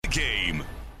Game.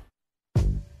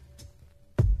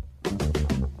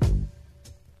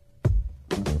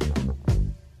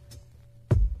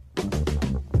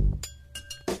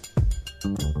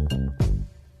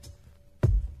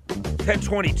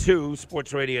 (10:22)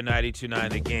 Sports Radio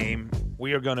 92.9 The Game.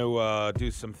 We are going to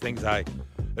do some things I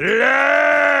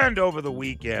learned over the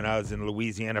weekend. I was in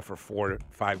Louisiana for 4 to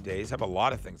 5 days. I have a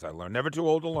lot of things I learned. Never too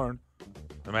old to learn,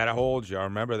 no matter how old you are.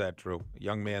 Remember that, Drew,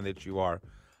 young man that you are.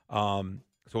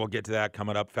 So we'll get to that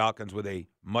coming up. Falcons with a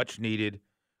much-needed,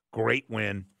 great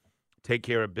win. Take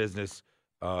care of business,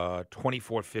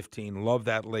 24-15. Love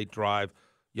that late drive.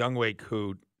 Younghoe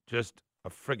Koo, just a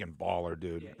friggin' baller,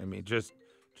 dude. I mean, just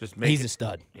making, he's a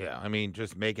stud. Yeah, I mean,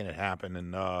 just making it happen,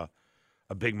 and a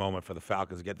big moment for the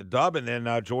Falcons to get the dub. And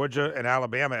then Georgia and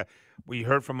Alabama, we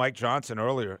heard from Mike Johnson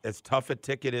earlier, as tough a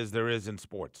ticket as there is in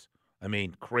sports. I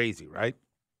mean, crazy, right?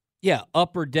 Yeah,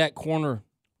 upper deck corner,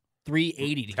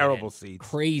 380 to Terrible get in. seats.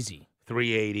 Crazy.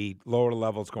 380, lower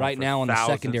levels going right for now in the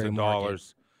thousands secondary of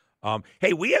market. dollars.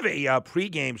 Hey, we have a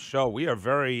pregame show. We are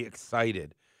very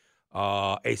excited.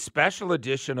 A special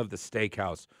edition of the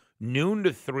Steakhouse, noon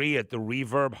to 3 at the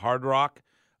Reverb Hard Rock,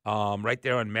 right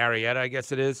there in Marietta, I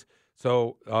guess it is.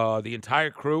 So the entire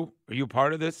crew, are you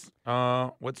part of this?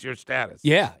 What's your status?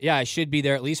 Yeah, I should be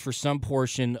there at least for some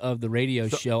portion of the radio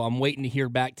show. I'm waiting to hear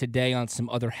back today on some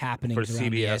other happenings For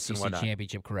around CBS the and SEC whatnot.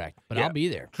 Championship, correct. But Yeah. I'll be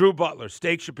there. Drew Butler,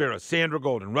 Steak Shapiro, Sandra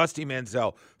Golden, Rusty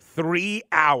Manziel, 3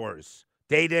 hours.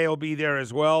 Day will be there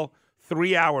as well.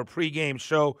 3-hour pregame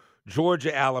show,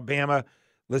 Georgia, Alabama.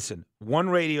 Listen, one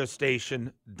radio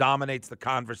station dominates the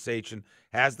conversation,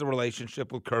 has the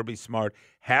relationship with Kirby Smart,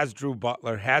 has Drew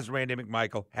Butler, has Randy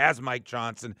McMichael, has Mike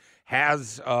Johnson,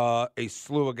 has a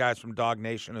slew of guys from Dog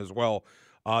Nation as well.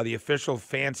 The official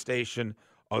fan station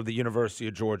of the University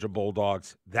of Georgia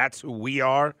Bulldogs. That's who we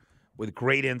are, with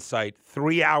great insight.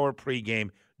 3-hour pregame.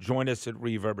 Join us at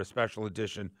Reverb, a special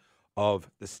edition of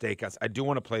the Steakhouse. I do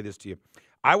want to play this to you.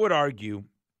 I would argue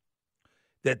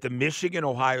that the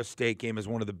Michigan-Ohio State game is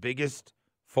one of the biggest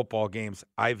football games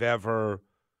I've ever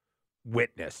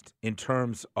witnessed in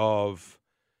terms of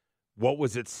what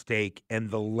was at stake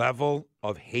and the level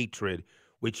of hatred,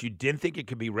 which you didn't think it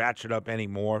could be ratcheted up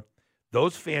anymore.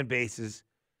 Those fan bases,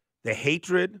 the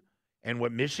hatred and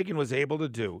what Michigan was able to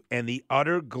do, and the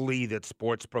utter glee that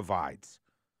sports provides,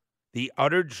 the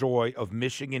utter joy of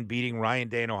Michigan beating Ryan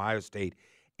Day and Ohio State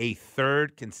a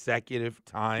third consecutive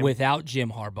time. Without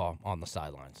Jim Harbaugh on the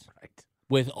sidelines. Right.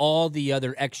 With all the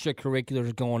other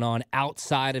extracurriculars going on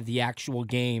outside of the actual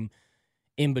game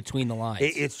in between the lines.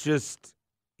 It's just,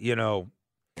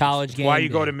 College it's game why you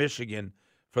day. go to Michigan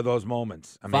for those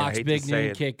moments. I mean, I Fox hate Big to say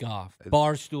Noon it. kickoff.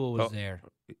 Barstool was Oh, there.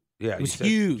 Yeah, it was you said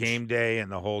huge. Game day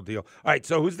and the whole deal. All right,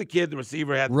 so who's the kid, the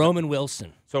receiver? Had Roman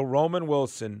Wilson. So Roman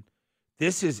Wilson,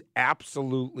 this is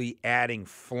absolutely adding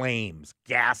flames,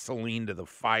 gasoline to the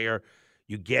fire.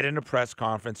 You get in a press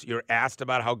conference. You're asked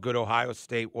about how good Ohio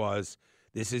State was.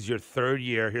 This is your third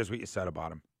year. Here's what you said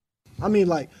about him. I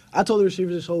mean, I told the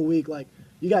receivers this whole week,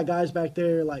 you got guys back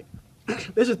there,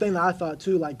 this is the thing that I thought,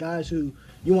 too, guys who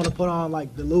you want to put on,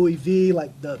 the Louis V,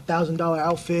 the $1,000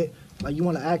 outfit. You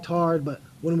want to act hard, but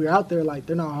when we're out there,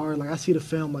 they're not hard. I see the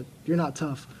film, you're not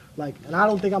tough. And I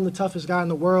don't think I'm the toughest guy in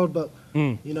the world, but,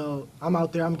 I'm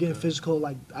out there, I'm getting physical.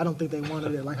 I don't think they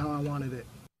wanted it how I wanted it.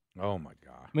 Oh, my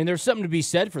God. I mean, there's something to be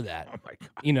said for that. Oh, my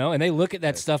God. And they look at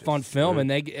that stuff on film, good.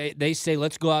 and they say,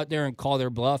 let's go out there and call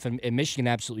their bluff, and Michigan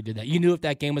absolutely did that. You knew if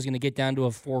that game was going to get down to a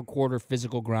 4-quarter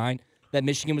physical grind, that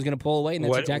Michigan was going to pull away, and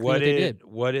that's exactly what they did.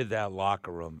 What did that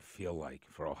locker room feel like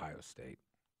for Ohio State?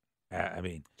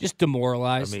 Just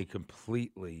demoralized.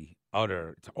 Completely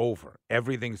utter. It's over.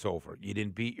 Everything's over. You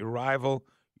didn't beat your rival.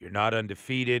 You're not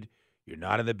undefeated. You're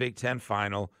not in the Big Ten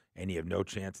final, and you have no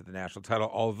chance at the national title.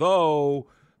 Although,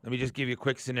 let me just give you a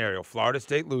quick scenario. Florida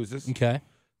State loses. Okay.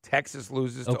 Texas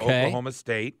loses to Oklahoma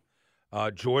State.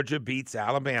 Georgia beats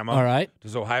Alabama. All right.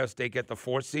 Does Ohio State get the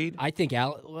 4th seed? I think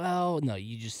no,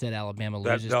 you just said Alabama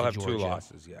loses They'll to have Georgia. 2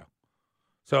 losses, yeah.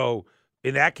 So,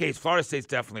 in that case, Florida State's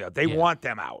definitely out. They want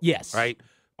them out. Yes. Right?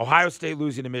 Ohio State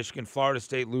losing to Michigan, Florida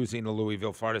State losing to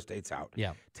Louisville, Florida State's out.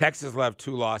 Yeah. Texas will have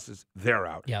 2 losses, they're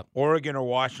out. Yep. Oregon or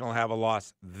Washington will have a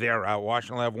loss, they're out.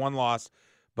 Washington will have 1 loss,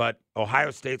 but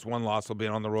Ohio State's 1 loss will be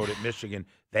on the road at Michigan.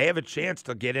 They have a chance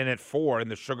to get in at 4,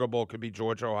 and the Sugar Bowl could be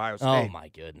Georgia, Ohio State. Oh, my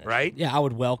goodness. Right? Yeah, I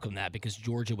would welcome that because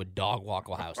Georgia would dog walk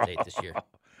Ohio State this year. All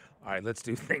right, let's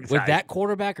do things. With that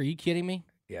quarterback, are you kidding me?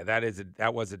 Yeah,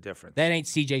 that was a difference. That ain't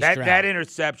C.J. Stroud. That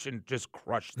interception just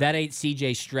crushed them. That ain't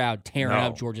C.J. Stroud tearing No.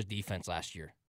 up Georgia's defense last year.